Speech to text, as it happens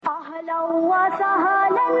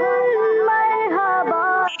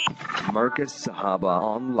Marcus Sahaba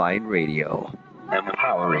Online Radio,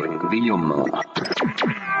 empowering the Ummah.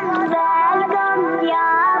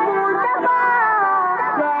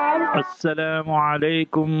 Assalamu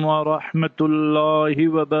alaikum wa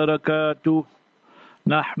rahmatullahi wa barakatuh.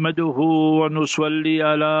 Nahmaduhu wa nusalli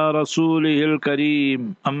ala rasulihil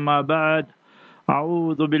kareem. Amma ba'd.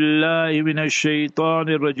 A'udhu billahi minash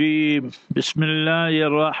shaitanir rajeem.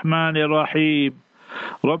 Bismillahir rahmanir rahim.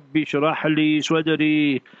 Rabbi shrah li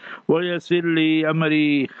sadri wa yassir li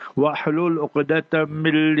amri wahlul 'uqdatam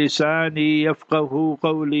min lisani yafqahu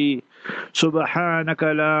qawli. سبحانك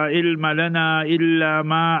لا علم لنا إلا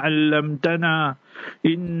ما علمتنا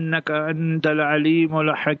إنك أنت العليم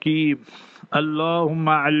الحكيم اللهم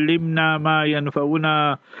علمنا ما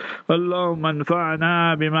ينفعنا اللهم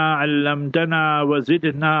انفعنا بما علمتنا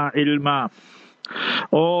وزدنا علما.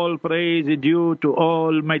 All praise is due to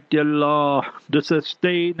Almighty Allah, the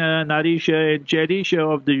sustainer, nourisher and cherisher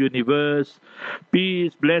of the universe.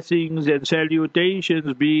 Peace, blessings and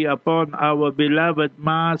salutations be upon our beloved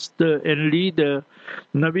master and leader,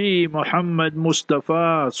 Nabi Muhammad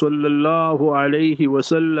Mustafa sallallahu alayhi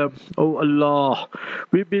wasallam. O Allah,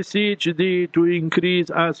 we beseech Thee to increase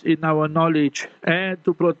us in our knowledge and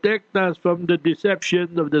to protect us from the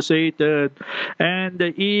deceptions of the Satan and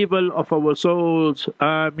the evil of our souls.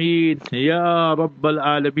 Ameen. Ya Rabbal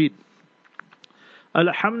Alameen.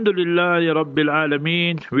 Alhamdulillah Rabbil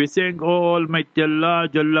Alameen. We thank Almighty Allah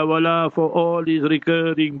Jalla wala for all His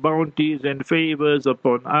recurring bounties and favors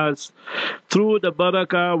upon us. Through the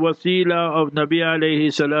barakah wasila of Nabi alayhi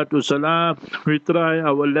salatu salam, we try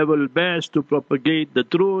our level best to propagate the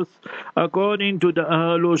truth according to the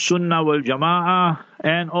Ahlul Sunnah wal Jama'ah.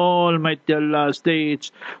 And Almighty Allah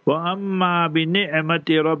states, وَأَمَّا بِنِعْمَةِ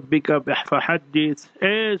رَبِّكَ فَحَدِّثْ.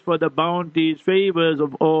 As for the bounties, favors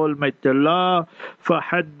of Almighty Allah,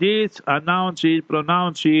 فَحَدِّثْ, announce it,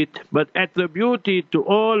 pronounce it, but attribute it to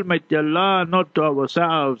Almighty Allah, not to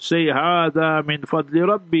ourselves. Say, هَذَا مِنْ فَضْلِ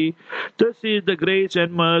رَبِّي. This is the grace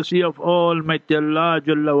and mercy of Almighty Allah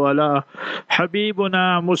Jalla wala.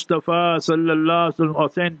 Habibuna Mustafa sallallahu alaihi wasallam,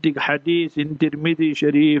 authentic hadith in Tirmidhi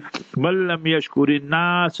Sharif. مَنْ لَمْ يَشْكُرِ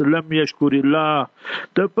Nas lam yashkurillah.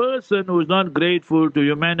 The person who is not grateful to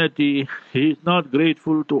humanity, he is not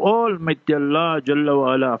grateful to Almighty Allah Jalla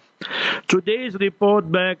wa Ala. Today's report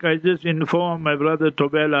back, I just informed my brother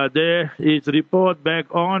Tobela there, is report back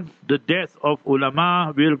on the death of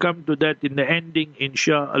Ulama. We'll come to that in the ending,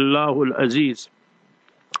 insha'Allahul Aziz.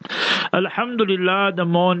 Alhamdulillah, the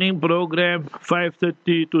morning program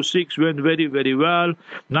 5:30 to 6 went very, very well.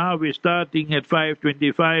 Now we're starting at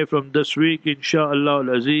 5:25 from this week, inshallah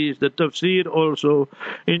al-Aziz. The tafsir also,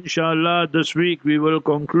 inshallah, this week we will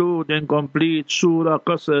conclude and complete Surah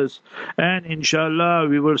Qasas, and inshallah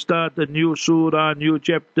we will start a new surah, new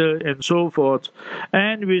chapter, and so forth.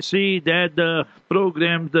 And we see that the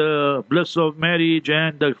program, the bliss of marriage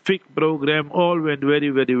and the fiqh program all went very,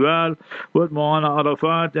 very well with Maulana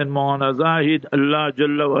Arafat and Maulana Zahid. Allah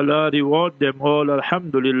Jalla wala reward them all,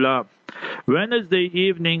 alhamdulillah. Wednesday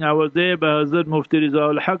evening, I was there by Hazrat Mufti Riza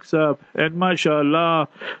al-Haq Sahab, and mashallah,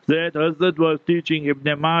 that Hazrat was teaching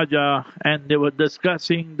Ibn Majah, and they were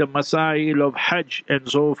discussing the masail of Hajj and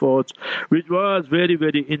so forth, which was very,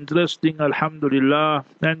 very interesting, alhamdulillah.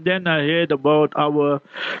 And then I heard about our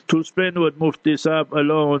to spend with Mufti Sahab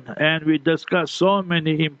alone, and we discussed so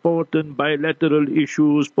many important bilateral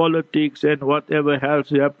issues, politics and whatever else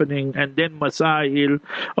happening, and then masail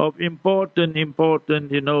of important,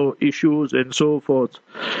 issues and so forth.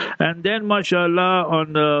 And then, mashallah,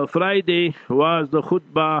 on Friday was the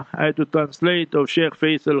khutbah. I had to translate of Sheikh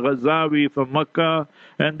Faisal Ghazawi from Makkah.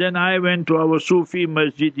 And then I went to our Sufi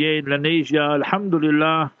masjid here in Lanesia.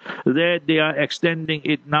 Alhamdulillah, that they are extending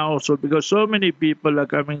it now. So because so many people are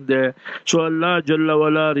coming there. So Allah Jalla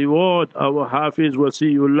wala reward our Hafiz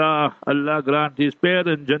Wasiullah. Allah grant his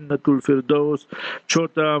parent Jannatul Firdaus.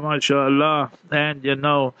 Chota, mashallah. And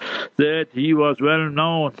that he was well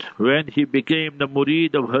known when he became the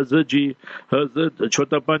murid of Hazrat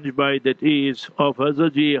Chota Panjbai, that is, of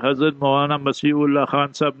Hazrat Maulana Masiullah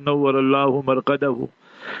Khan Sahib Nawwarallahu Marqadahu.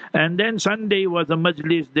 And then Sunday was a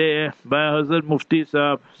majlis there by Hazrat Mufti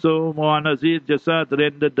Sahib. So Maulana Aziz Jasad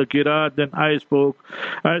rendered the Qiraat, then I spoke.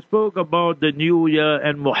 I spoke about the New Year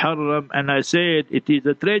and Muharram, and I said it is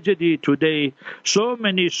a tragedy today. So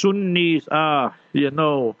many Sunnis are,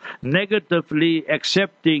 negatively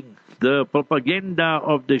accepting the propaganda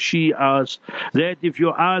of the Shias, that if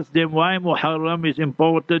you ask them why Muharram is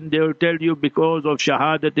important, they will tell you because of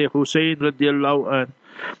Shahadat Hussein radiallahu anh.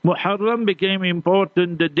 Muharram became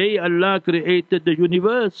important the day Allah created the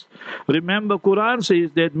universe. Remember, Quran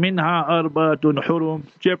says that Minha Arbatun Hurum,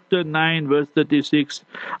 chapter 9, verse 36.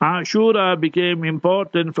 Ashura became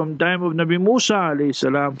important from time of Nabi Musa alayhi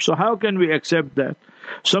salam. So how can we accept that?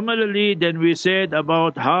 Similarly, then we said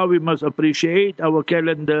about how we must appreciate our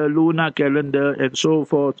calendar, lunar calendar, and so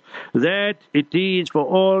forth, that it is for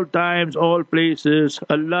all times, all places.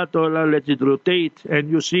 Allah Ta'ala let it rotate, and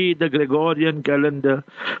you see the Gregorian calendar.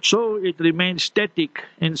 So it remains static.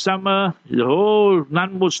 In summer, the whole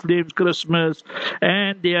non-Muslims, Christmas,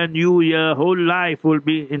 and their New Year, whole life will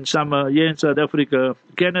be in summer here in South Africa,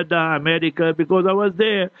 Canada, America, because I was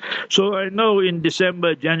there. So I know in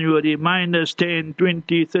December, January, minus 10,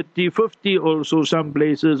 20, 30, 50 also some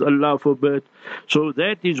places, Allah forbid. So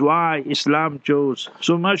that is why Islam chose.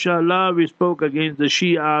 So mashallah, we spoke against the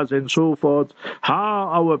Shias and so forth, how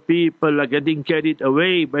our people are getting carried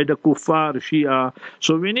away by the kuffar Shia.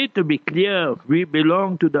 So we need to be clear, we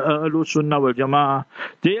belong to the Ahlul Sunnah wal Jama'ah.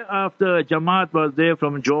 Thereafter, Jamaat was there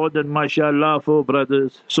from Jordan, mashallah, four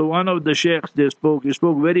brothers. So one of the sheikhs they spoke, he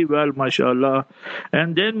spoke very well, mashallah.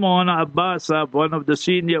 And then Maulana Abbas Sahab, one of the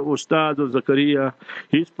senior ustads of Zakaria,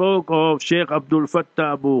 he spoke of Sheikh Abdul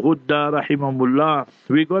Fattah Abu Hudda, rahimahullah.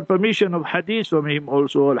 We got permission of hadith from him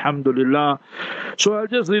also, alhamdulillah. So I'll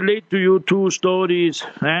just relate to you two stories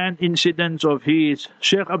and incidents of his.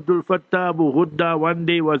 Sheikh Abdul Fattah Abu Hudda one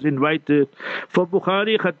day was invited for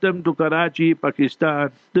Bukhari Khatam to Karachi,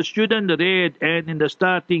 Pakistan. The student read, and in the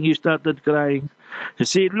starting he started crying. He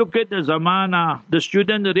said, look at the zamana. The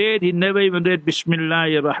student read, he never even read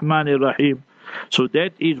Bismillahir Rahmanir Rahim. So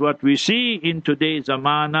that is what we see in today's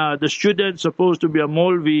zamana. The student's supposed to be a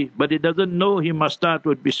Maulvi, but he doesn't know he must start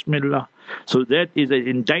with Bismillah. So that is an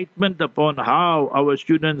indictment upon how our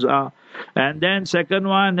students are. And then second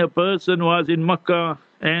one, a person was in Makkah,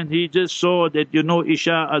 and he just saw that,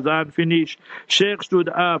 Isha Azan finished. Sheikh stood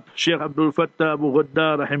up, Sheikh Abdul Fattah Abu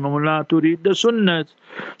Ghudda, rahimahullah, to read the sunnahs.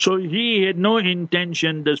 So he had no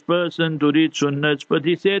intention, this person, to read sunnahs, but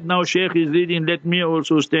he said, now Sheikh is reading, let me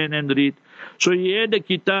also stand and read. So he had the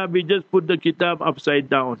kitab, he just put the kitab upside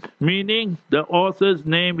down, meaning the author's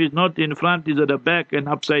name is not in front, is at the back and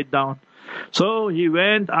upside down. So he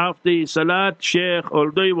went after his salat, Sheikh,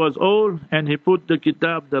 although he was old, and he put the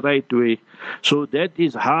kitab the right way. So that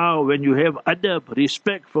is how, when you have adab,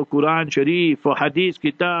 respect for Quran Sharif, for hadith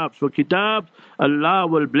kitabs, for kitabs, Allah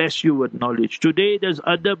will bless you with knowledge. Today there's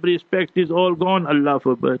adab, respect is all gone, Allah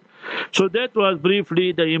forbid. So that was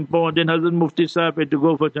briefly the important. Hazrat Mufti Sahib had to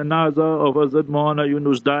go for janaza of Hazrat Maulana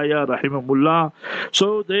Yunus Daya, rahimahullah.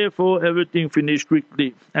 So therefore everything finished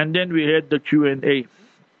quickly. And then we had the Q&A.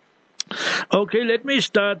 Okay, let me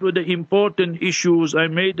start with the important issues. I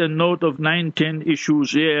made a note of 9-10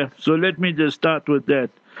 issues here. So let me just start with that.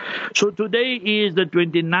 So today is the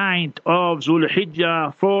 29th of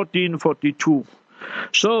Zulhijjah, 1442.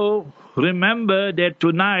 So remember that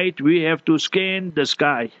tonight we have to scan the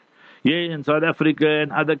sky. Here in South Africa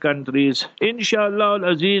and other countries. Inshallah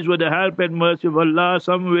al-Aziz, with the help and mercy of Allah,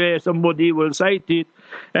 somewhere somebody will sight it.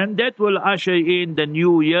 And that will usher in the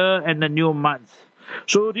new year and the new month.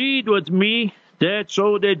 So read with me that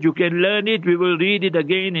so that you can learn it. We will read it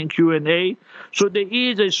again in Q&A. So there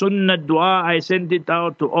is a sunnah dua. I sent it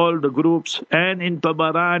out to all the groups. And in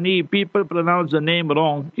Tabarani, people pronounce the name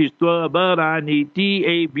wrong. It's Tabarani,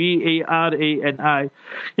 Tabarani.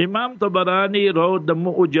 Imam Tabarani wrote the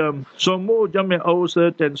Mu'jam. So Mu'jam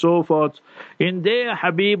Awsat and so forth. In there,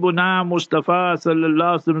 Habibuna Mustafa sallallahu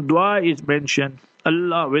alaihi wasallam dua is mentioned.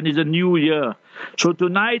 Allah, when it's a new year. So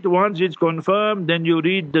tonight, once it's confirmed, then you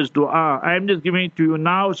read this dua. I'm just giving it to you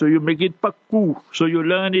now, so you make it pakku. So you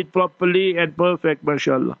learn it properly and perfect,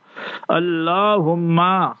 mashallah.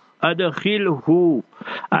 Allahumma adkhilhu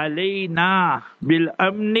alayna bil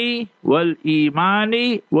amni wal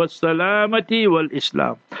imani was salamati wal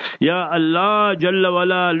islam. Ya Allah, Jalla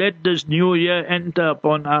wala, let this new year enter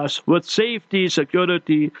upon us with safety,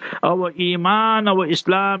 security. Our iman, our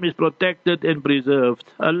Islam is protected and preserved.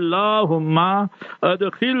 Allahumma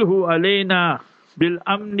adkhilhu alayna bil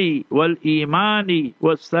amni wal imani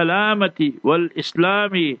was salamati wal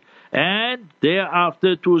islami. And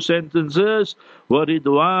thereafter two sentences,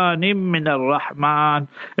 وَرِضْوَانٍ مِّنَ الرَّحْمَنِ,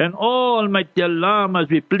 and Almighty Allah must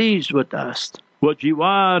be pleased with us.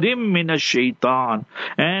 وَجِوَارٍ مِّنَ الشَّيْطَانِ.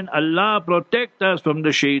 And Allah protect us from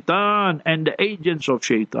the shaitan and the agents of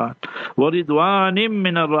shaitan. وَرِضْوَانٍ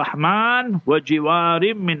مِّنَ الرَّحْمَنِ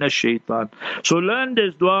وَجِوَارٍ مِّنَ الشَّيْطَانِ. So learn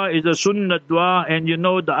this dua is a sunnah dua, and you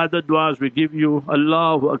know the other duas we give you.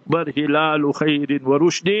 Allahu Akbar, hilalu khairin wa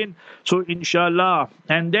rushdin. So inshallah.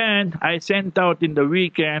 And then I sent out in the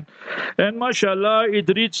weekend, and mashallah, it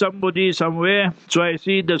reached somebody somewhere. So I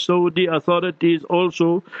see the Saudi authorities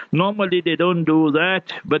also, normally they don't do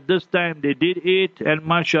that, but this time they did it, and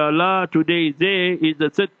mashallah, today is the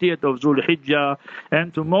 30th of Zulhijjah,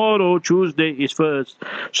 and tomorrow, Tuesday, is 1st.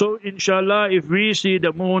 So inshallah, if we see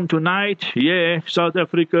the moon tonight, South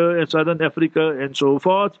Africa and Southern Africa and so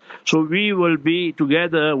forth, so we will be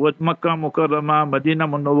together with Makkah Mukarramah, Medina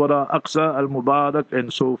Munawwara, Aqsa al-Mubarak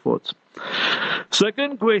and so forth.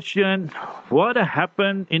 Second question, what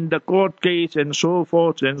happened in the court case and so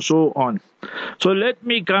forth and so on. So let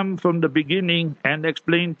me come from the beginning and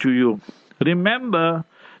explain to you. Remember,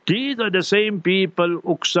 these are the same people,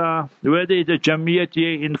 UXA, whether it is Jamiyat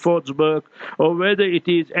in Fortsburg, or whether it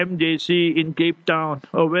is MJC in Cape Town,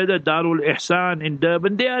 or whether Darul Ihsan in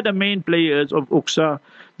Durban, they are the main players of UXA.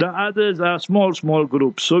 The others are small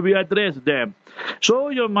groups, so we address them. So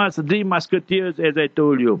you must, the musketeers, as I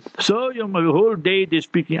told you. So your whole day is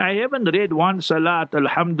speaking. I haven't read one salat,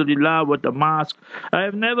 alhamdulillah, with a mask. I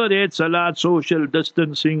have never read salat, social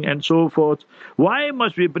distancing, and so forth. Why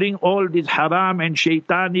must we bring all this haram and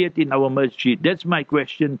shaitaniyat in our masjid? That's my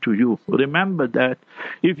question to you. Remember that.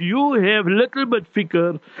 If you have little bit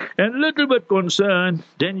fikr and little bit concern,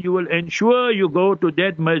 then you will ensure you go to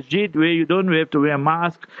that masjid where you don't have to wear a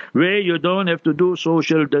mask, where you don't have to do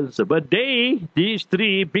social distancing. But these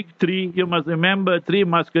three, big three, you must remember, three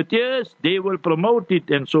musketeers, they will promote it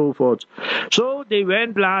and so forth. So they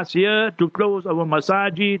went last year to close our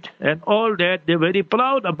masajid and all that. They're very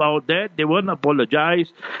proud about that. They won't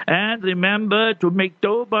apologize. And remember, to make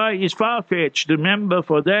tawbah is far-fetched. Remember,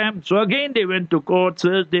 for them. So again, they went to court.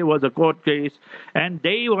 Thursday was a court case. And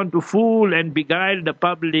they want to fool and beguile the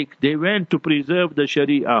public. They went to preserve the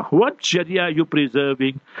Sharia. What Sharia are you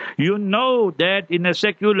preserving? You know that in a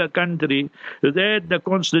secular country, that the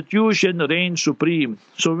constitution reigns supreme.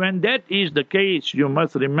 So when that is the case, you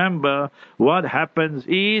must remember what happens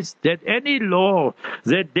is that any law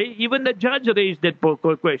that even the judge raised that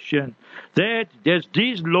question, that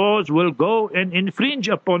these laws will go and infringe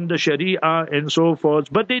upon the Sharia and so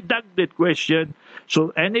forth. But they dug that question. So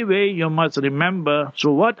anyway, you must remember.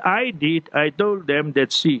 So what I did, I told them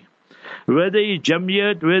that, see, whether it's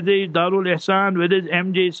Jamiyat, whether it's Darul Ihsan, whether it's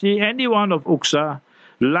MJC, any one of UXA,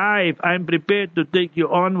 live, I'm prepared to take you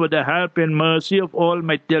on with the help and mercy of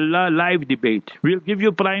Almighty Allah, live debate. We'll give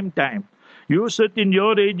you prime time. You sit in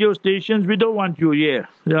your radio stations, we don't want you here.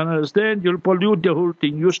 You understand? You'll pollute the whole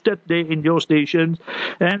thing. You sit there in your stations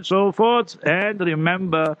and so forth. And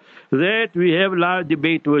remember that we have live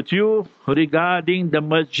debate with you regarding the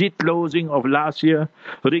masjid closing of last year,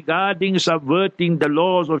 regarding subverting the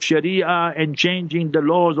laws of Sharia and changing the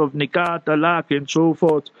laws of Nikah, Talaq and so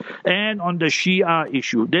forth, and on the Shia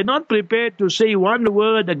issue. They're not prepared to say one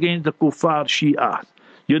word against the kuffar Shia.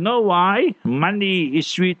 You know why? Money is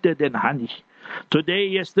sweeter than honey.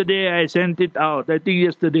 Yesterday, I sent it out. I think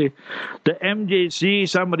yesterday, the MJC,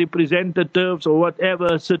 some representatives or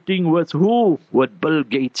whatever, sitting with who? With Bill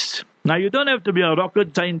Gates. Now, you don't have to be a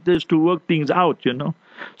rocket scientist to work things out, you know.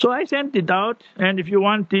 So I sent it out, and if you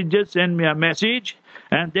want it, just send me a message.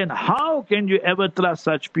 And then how can you ever trust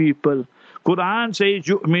such people? Quran says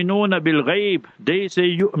yu'minuna bil ghaib. They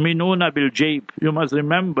say yu'minuna bil jayb. You must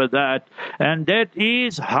remember that. And that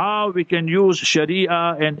is how we can use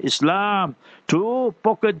Sharia and Islam to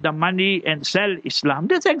pocket the money and sell Islam.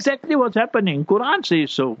 That's exactly what's happening. Quran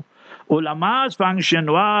says so. Ulama's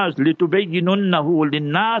function was لِتُبَيِّنُنَّهُ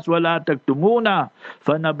لِلنَّاسِ وَلَا تَكْتُمُونَ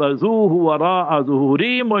فَنَبَذُوهُ وَرَاءَ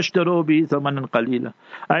ظُهُورِهِمْ وَاشْتَرَوْا بِهِ ثَمَنًا قَلِيلًا.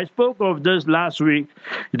 I spoke of this last week.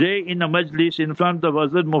 They in a majlis in front of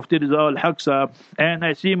Hazrat Mufti Riza al-Haq Sahab, and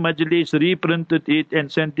I see majlis reprinted it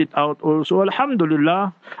and sent it out also.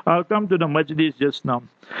 Alhamdulillah, I'll come to the majlis just now.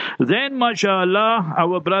 Then, mashallah,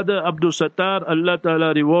 our brother Abdul Sattar, Allah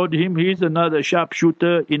Ta'ala reward him. He's another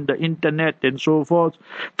sharpshooter in the internet and so forth.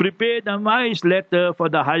 Prepared a nice letter for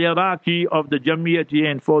the hierarchy of the Jamiyat here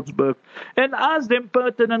in Fortsburg and asked them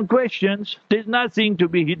pertinent questions. There's nothing to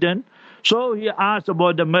be hidden. So he asked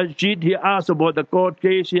about the masjid, he asked about the court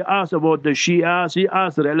case, he asked about the Shias, he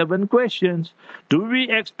asked relevant questions. Do we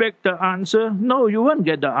expect the answer? No, you won't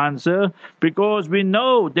get the answer because we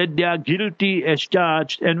know that they are guilty as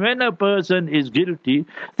charged. And when a person is guilty,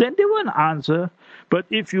 then they won't answer. But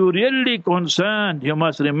if you're really concerned, you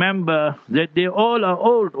must remember that they all are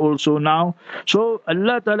old also now. So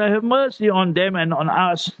Allah Ta'ala have mercy on them and on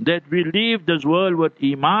us, that we leave this world with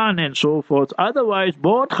Iman and so forth. Otherwise,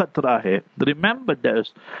 bahut khatra hai. Remember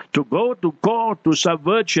this. To go to court to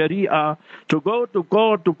subvert Sharia, to go to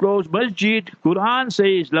court to close masjid, Quran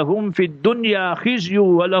says, Lahum fid dunya khizyu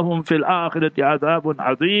wa lahum fil akhirati adhabun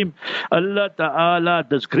azim. Allah Ta'ala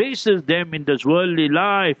disgraces them in this worldly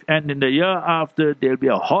life, and in the year after there'll be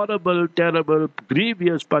a horrible, terrible,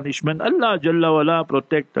 grievous punishment. Allah Jalla wala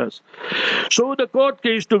protect us. So the court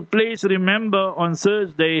case took place, remember, on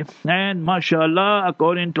Thursday, and mashallah,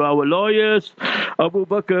 according to our lawyers, Abu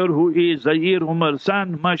Bakr, who is Zair Umar's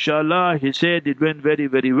son, mashallah, he said it went very,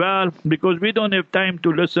 very well, because we don't have time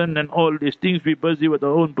to listen and all these things. We're busy with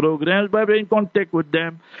our own programs, but we're in contact with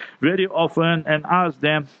them very often and ask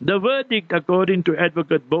them. The verdict, according to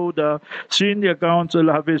Advocate Boda, Senior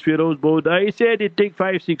Counsel Hafiz Firoz Boda, he said it take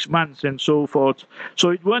 5-6 months and so forth. So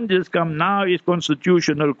it won't just come now, it's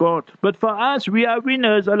constitutional court. But for us, we are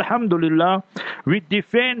winners, alhamdulillah. We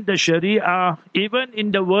defend the Sharia, even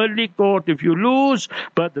in the worldly court if you lose,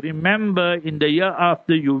 but remember, in the year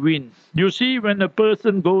after you win. You see, when a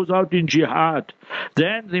person goes out in jihad,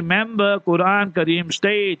 then remember Quran Kareem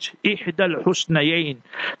states, Ihdal Husnayain,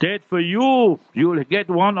 that for you, you'll get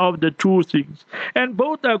one of the two things. And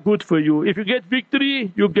both are good for you. If you get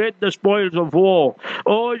victory, you get the spoils of war,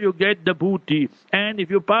 or you get the booty. And if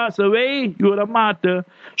you pass away, you're a martyr.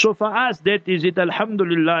 So for us, that is it.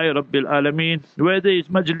 Alhamdulillah Rabbil Alameen. Whether it's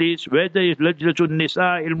Majlis, whether it's Lajlatul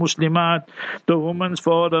Nisa il Muslimat, the Women's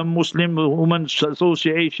Forum, Muslim Women's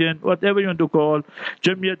Association, whatever you want to call,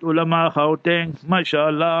 Jamiyat Ulama Gauteng,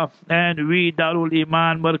 mashallah, and we Darul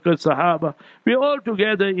Iman, Markaz Sahaba, we all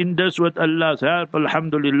together in this with Allah's help,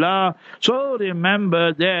 alhamdulillah. So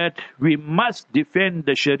remember that we must defend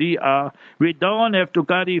the Sharia. We don't have to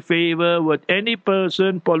curry favor with any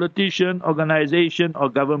person, politician, organization, or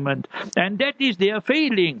government. And that is their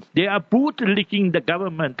failing. They are bootlicking the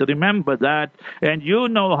government. Remember that. And you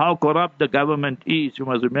know how corrupt the government is. You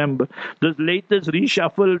must remember. This latest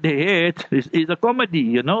reshuffle they had is a comedy,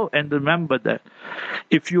 you know, and remember that.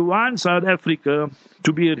 If you want South Africa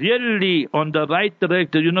to be really on the right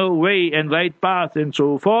direction, you know, way and right path and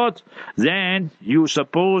so forth, then you're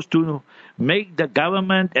supposed to make the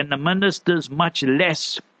government and the ministers much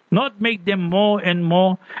less. Not make them more and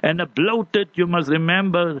more, and a bloated, you must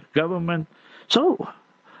remember, government. So,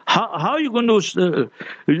 how are you going to,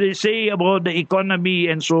 they say about the economy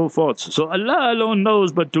and so forth. So Allah alone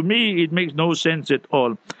knows, but to me it makes no sense at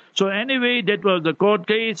all. So anyway, that was the court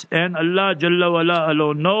case, and Allah Jalla wala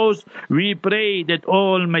alone knows. We pray that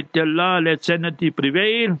Almighty Allah let sanity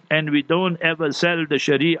prevail, and we don't ever sell the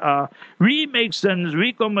Sharia. We make sins,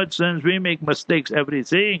 we commit sins, we make mistakes,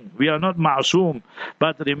 everything. We are not ma'soom.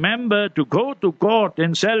 But remember, to go to court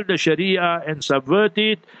and sell the Sharia and subvert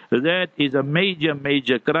it, that is a major,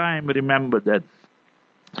 major crime. Remember that.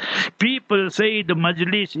 People say the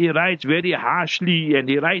Majlis, he writes very harshly and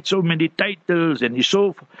he writes so many titles and he's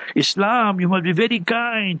so Islam, you must be very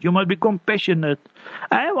kind, you must be compassionate.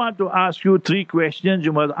 I want to ask you 3 questions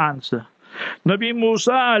you must answer. Nabi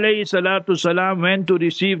Musa alayhi salatu salam went to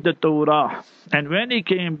receive the Torah, and when he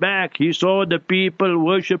came back he saw the people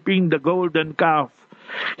worshipping the golden calf.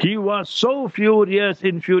 He was so furious,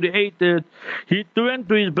 infuriated. He went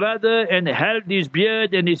to his brother and held his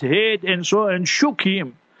beard and his head and so and shook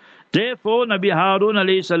him. Therefore, Nabi Harun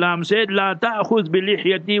alayhi salam said, La ta'khudh bi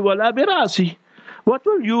lihyati wa la bi rasi. What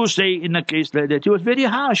will you say in a case like that? He was very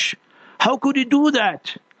harsh. How could he do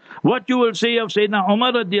that? What you will say of Sayyidina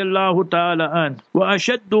Umar radiyallahu ta'ala an, wa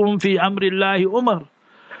ashadduhum fi amrillahi Umar.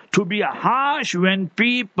 To be harsh when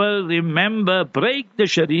people, remember, break the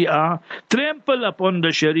Sharia, trample upon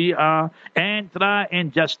the Sharia, and try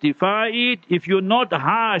and justify it. If you're not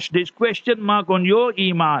harsh, there's question mark on your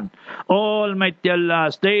Iman. Almighty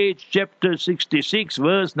Allah states, chapter 66,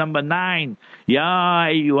 verse number 9, Ya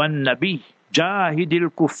ayyuhan Nabi,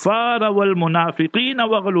 Jahidil kuffara wal munafiqina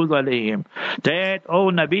waghluz alayhim. That, O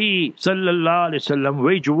Nabi sallallahu alayhi wasallam,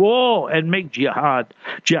 wage war and make jihad.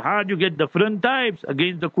 Jihad, you get different types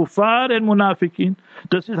against the kuffar and munafiqin.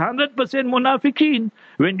 This is 100% munafiqin.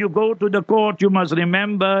 When you go to the court, you must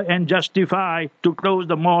remember and justify to close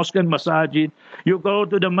the mosque and masajid. You go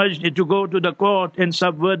to the masjid, you go to the court and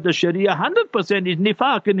subvert the Sharia. 100% is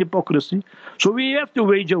nifaq and hypocrisy. So we have to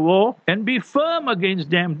wage a war and be firm against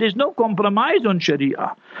them. There's no compromise. compromise on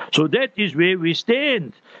Sharia. So that is where we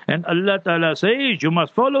stand. And Allah Ta'ala says, you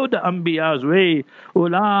must follow the Anbiya's way.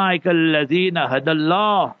 أُولَٰئِكَ الَّذِينَ هَدَى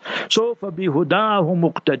اللَّهُ. So فَبِهُدَاهُ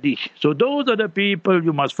مُقْتَدِي. So those are the people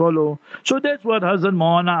you must follow. So that's what Hazrat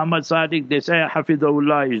Maulana Ahmad Sadiq Desai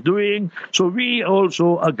Hafidahullah is doing. So we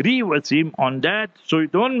also agree with him on that. So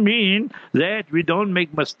it don't mean that we don't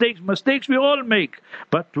make mistakes. Mistakes we all make.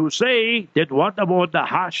 But to say that what about the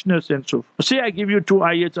harshness and so forth. See, I give you two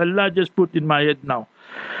ayats Allah just put in my head now.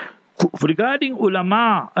 Regarding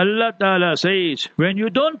ulama, Allah Ta'ala says, when you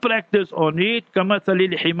don't practice on it,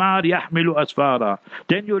 كَمَثَلِ الْحِمَارِ يَحْمِلُ أَسْفَارًا,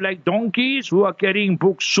 then you like donkeys who are carrying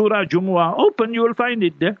books, Surah Jumu'ah. Open, you will find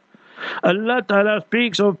it there. Allah Ta'ala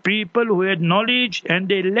speaks of people who had knowledge and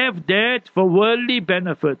they left that for worldly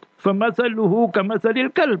benefit. فَمَثَلُهُ كَمَثَلِ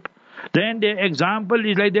الْكَلْبِ. Then the example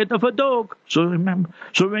is like that of a dog. So remember,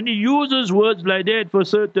 so when he uses words like that for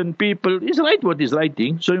certain people, he's right what he's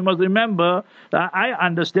writing. So you must remember, I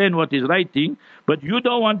understand what he's writing, but you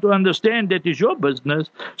don't want to understand that is your business.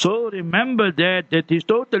 So remember that he's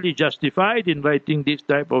totally justified in writing this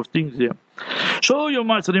type of things here. So you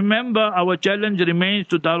must remember our challenge remains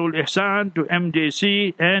to Darul Ihsan, to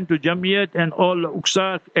MJC and to Jamiyat and all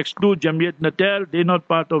Uqsa, exclude Jamiyat Natal, they're not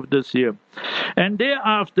part of this here. And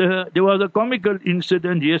thereafter, there was a comical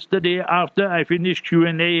incident yesterday after I finished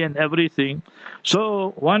Q&A and everything.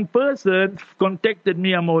 So one person contacted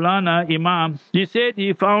me, a Maulana Imam. He said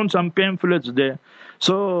he found some pamphlets there.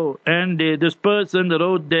 So, and this person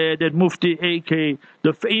wrote there that Mufti AK,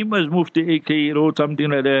 the famous Mufti AK wrote something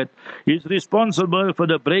like that. He's responsible for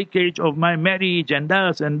the breakage of my marriage and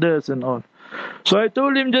this and this and all. So I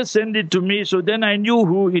told him just send it to me. So then I knew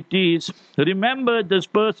who it is. Remember, this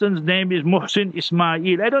person's name is Muhsin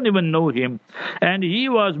Ismail. I don't even know him. And he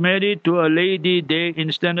was married to a lady there in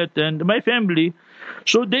Stannerton, my family.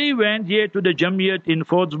 So they went here to the Jamiyat in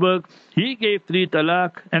Fordsburg. He gave 3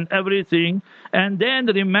 talaq and everything. And then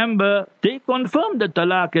remember, they confirmed the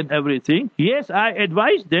talaq and everything. Yes, I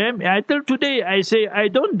advised them. Till today, I say, I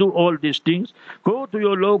don't do all these things. Go to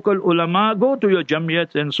your local ulama, go to your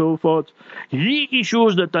jamiyats and so forth. He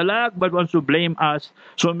issues the talaq but wants to blame us.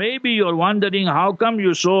 So maybe you're wondering, how come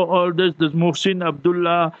you saw all this Muhsin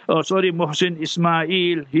Muhsin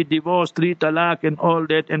Ismail, he divorced 3 talaq and all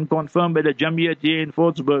that and confirmed by the jamiyat here in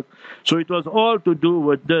Fordsburg. So it was all to do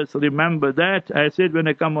with this. Remember that. I said when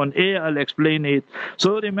I come on air, I'll explain it.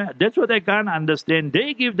 So remember, that's what I can't understand.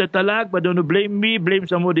 They give the talaq, but don't blame me, blame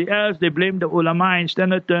somebody else. They blame the ulama in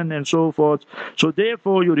Stannerton and so forth. So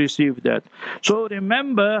therefore you receive that. So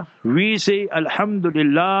remember, we say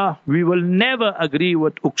Alhamdulillah, we will never agree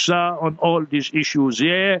with Uqsa on all these issues.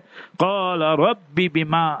 Yeah. Qala Rabbi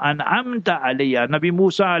bima an'amta alayya. Nabi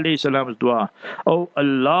Musa alayhi salam's dua. Oh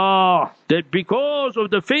Allah, that because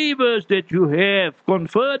of the favors that you have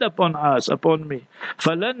conferred upon us, upon me,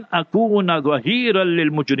 falan akuna zahiran lil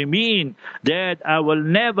mujrimin, that I will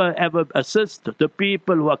never ever assist the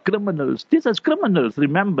people who are criminals. These are criminals,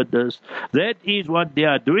 remember this. That is what they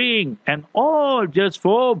are doing, and all just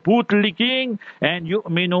for bootlicking and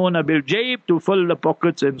yu'minuna bil jayb, to fill the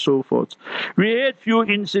pockets and so forth. We had few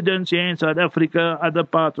incidents here in South Africa, other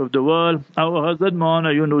parts of the world. Our Hazrat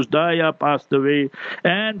Maulana Yunus Daya passed away,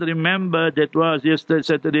 and remember that was yesterday,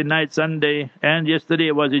 Saturday night, Sunday, and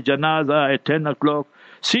yesterday was a janaza at 10 o'clock.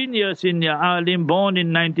 Senior alim, born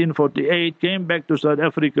in 1948, came back to South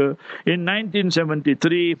Africa in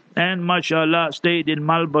 1973, and mashallah stayed in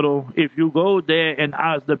Marlborough. If you go there and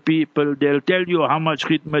ask the people, they'll tell you how much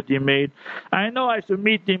khidmat he made. I know I used to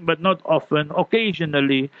meet him, but not often,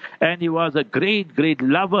 occasionally, and he was a great, great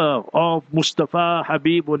lover of Mustafa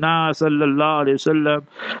Habibuna sallallahu alayhi wasallam.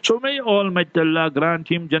 So may Almighty Allah grant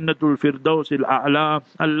him Jannatul Firdaus al-A'la.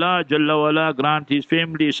 Allah Jalla wala grant his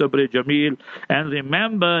family Sabr Jameel, and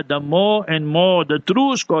remember, the more and more the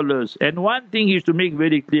true scholars, and one thing is to make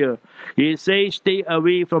very clear, he says stay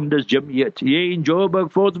away from this Jamiyat. Here in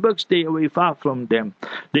Joburg, Fordsburg, stay away, far from them.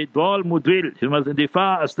 They dwell mudril, he must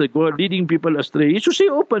defy us, they go leading people astray. He used to say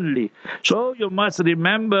openly. So you must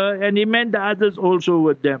remember, and he meant the others also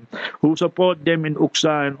with them, who support them in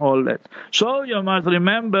Uqsa and all that. So you must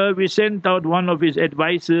remember, we sent out one of his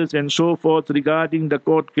advices and so forth regarding the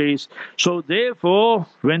court case. So therefore,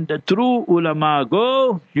 when the true ulama go,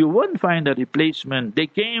 go, you won't find a replacement. They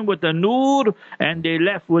came with a noor and they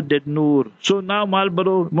left with that noor. So now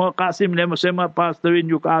Marlborough, Qasim Lemasema passed away in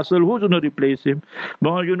Newcastle. Who's going to replace him?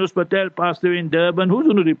 Yunus Patel passed away in Durban. Who's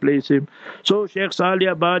going to replace him? So Sheikh Salih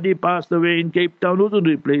Abadi passed away in Cape Town. Who's going to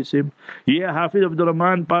replace him? Yeah, Hafiz Abdul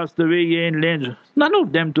Rahman passed away here in Lens. None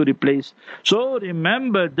of them to replace. So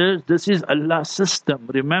remember this. This is Allah's system.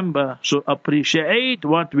 Remember. So appreciate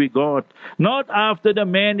what we got. Not after the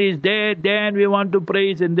man is dead, then we want to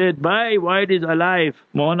praise and dead. While he's alive.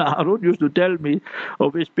 Mohana Harun used to tell me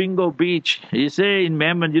of his Pingo Beach. He say in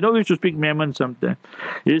Memon, we used to speak Memon sometimes.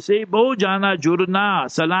 He say, Bo jana jurna,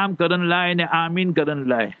 salam karan lai ne amin karan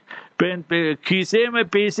lai. Khise mein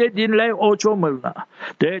paise din lai ocho milna.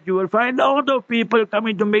 That you will find a lot of people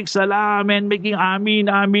coming to make salam and making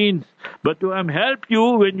amin. But to help you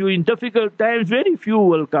when you in difficult times, very few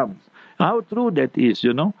will come. How true that is,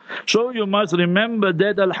 So you must remember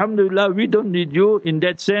that, alhamdulillah, we don't need you in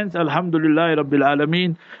that sense, alhamdulillah, Rabbil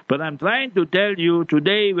Alameen. But I'm trying to tell you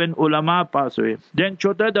today when ulama pass away. Then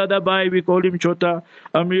Chota Dadabai, we call him Chota,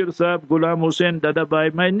 Amir Sahib, Ghulam Hussain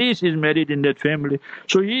Dadabai. My niece is married in that family.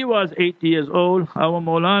 So he was 80 years old. Our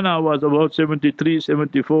Maulana was about 73,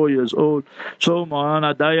 74 years old. So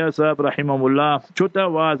Maulana Daya Sahib, Rahimahullah, Chota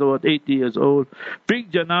was about 80 years old.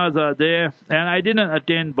 Big janazah there. And I didn't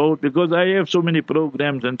attend both because I have so many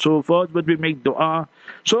programs and so forth, but we make dua.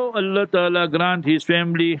 So Allah Ta'ala grant his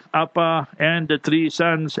family, Appa and the three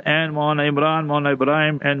sons, and Maulana Imran, Maulana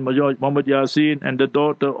Ibrahim, and Muhammad Yasin, and the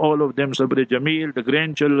daughter, all of them, Sabri Jamil, the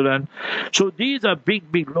grandchildren. So these are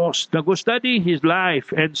big, big loss. Now go study his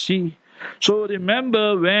life and see. So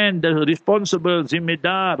remember when the responsible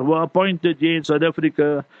Zimidar were appointed here in South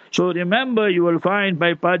Africa. So remember you will find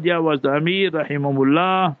Baipadia was the Amir,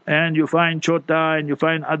 Rahimahullah, and you find Chota, and you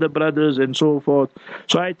find other brothers and so forth.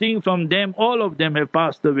 So I think from them, all of them have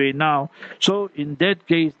passed away now. So in that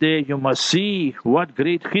case there, you must see what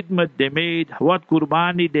great khidmat they made, what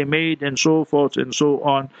kurbani they made, and so forth and so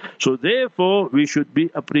on. So therefore, we should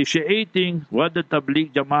be appreciating what the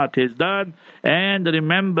Tabligh Jamaat has done. And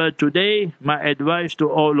remember today, my advice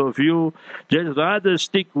to all of you, just rather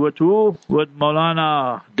stick with who? With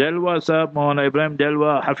Maulana Delwa Sahib, Maulana Ibrahim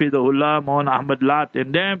Delwa, Hafidahullah, Maulana Ahmad Lat,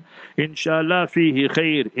 and them. Inshallah, fihi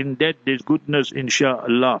khair. In that there's goodness,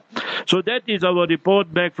 inshallah. So that is our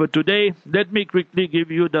report back for today. Let me quickly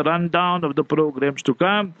give you the rundown of the programs to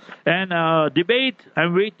come. And debate,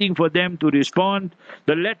 I'm waiting for them to respond.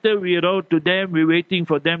 The letter we wrote to them, we're waiting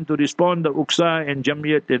for them to respond, the Uksa and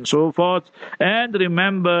Jamiyat and so forth. And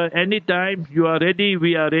remember, anytime you are ready,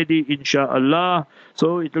 we are ready, inshallah.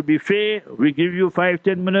 So it will be fair. We give you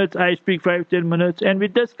 5-10 minutes, I speak 5-10 minutes, and we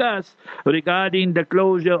discuss regarding the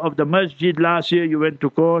closure of the masjid last year. You went to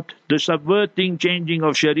court, the subverting, changing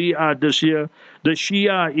of Sharia this year, the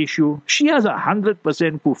Shia issue. Shias are 100%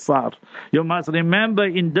 kuffar. You must remember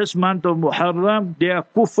in this month of Muharram, their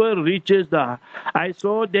kufr reaches the... I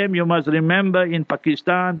saw them, you must remember, in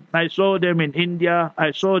Pakistan. I saw them in India.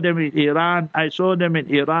 I saw them in Iran. I saw them in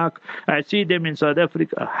Iraq. I see them in South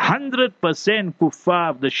Africa. 100%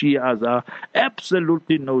 kuffar the Shias are.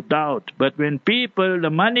 Absolutely no doubt. But when people, the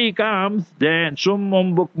money comes, then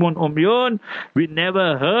summum bukmun umyun, we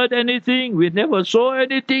never heard anything. We never saw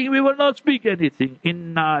anything. We will not speak anything.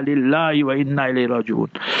 Inna lillahi wa inna ilayhi raji'un.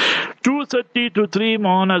 2:30 to 3,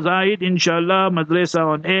 Maulana Zahid, inshallah, Madrasa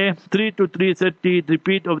on air. 3 to 3:30,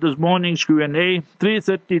 repeat of this morning's Q&A.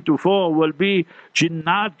 3:30 to 4 will be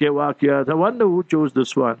Jinnat ke Waqiyat. I wonder who chose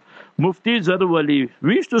this one. Mufti Zarwali.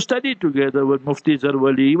 We used to study together with Mufti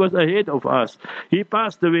Zarwali. He was ahead of us. He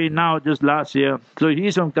passed away now just last year. So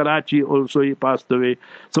he's from Karachi also. He passed away.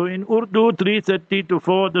 So in Urdu, 3:30 to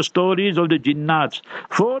 4, the stories of the Jinnats.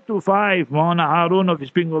 4 to 5, Maulana Harun of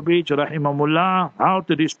Ispingo Beach, Rahimahullah, how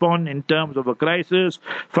to respond in terms of a crisis.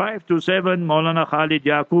 5 to 7, Maulana Khalid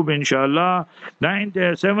Yaqub, inshallah.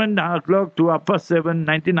 7 o'clock to 7,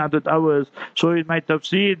 1900 hours. So in my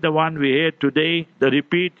tafsir, the one we had today, the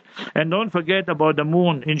repeat. And don't forget about the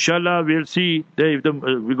moon. Inshallah, we'll see. If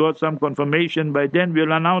we got some confirmation by then,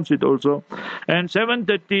 we'll announce it also. And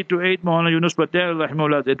 7:30 to 8, Maulana Yunus Patel,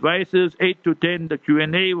 Rahimullah's advices. 8 to 10, the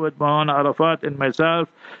Q&A with Maulana Arafat and myself.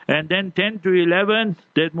 And then 10 to 11,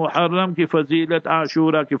 that Muharram ki fazilat,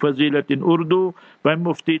 Ashura ki fazilat. Fazilat in Urdu by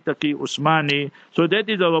Mufti Taqi Usmani. So that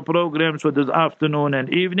is our programs for this afternoon and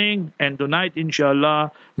evening. And tonight,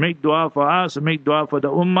 inshallah, make dua for us, make dua for the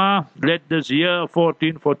Ummah. Let this year,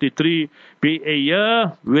 1443, be a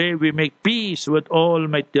year where we make peace with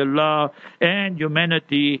Almighty Allah and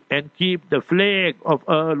humanity and keep the flag of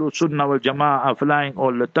Ahlul Sunnah wal Jama'ah flying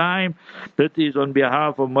all the time. That is on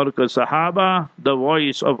behalf of Markaz Sahaba, the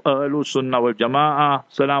voice of Ahlul Sunnah wal Jama'ah.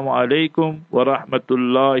 Assalamu alaikum wa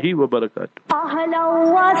rahmatullahi wa barakatuh.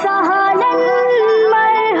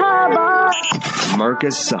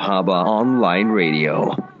 Markaz Sahaba Online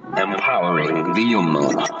Radio, empowering the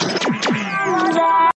Ummah.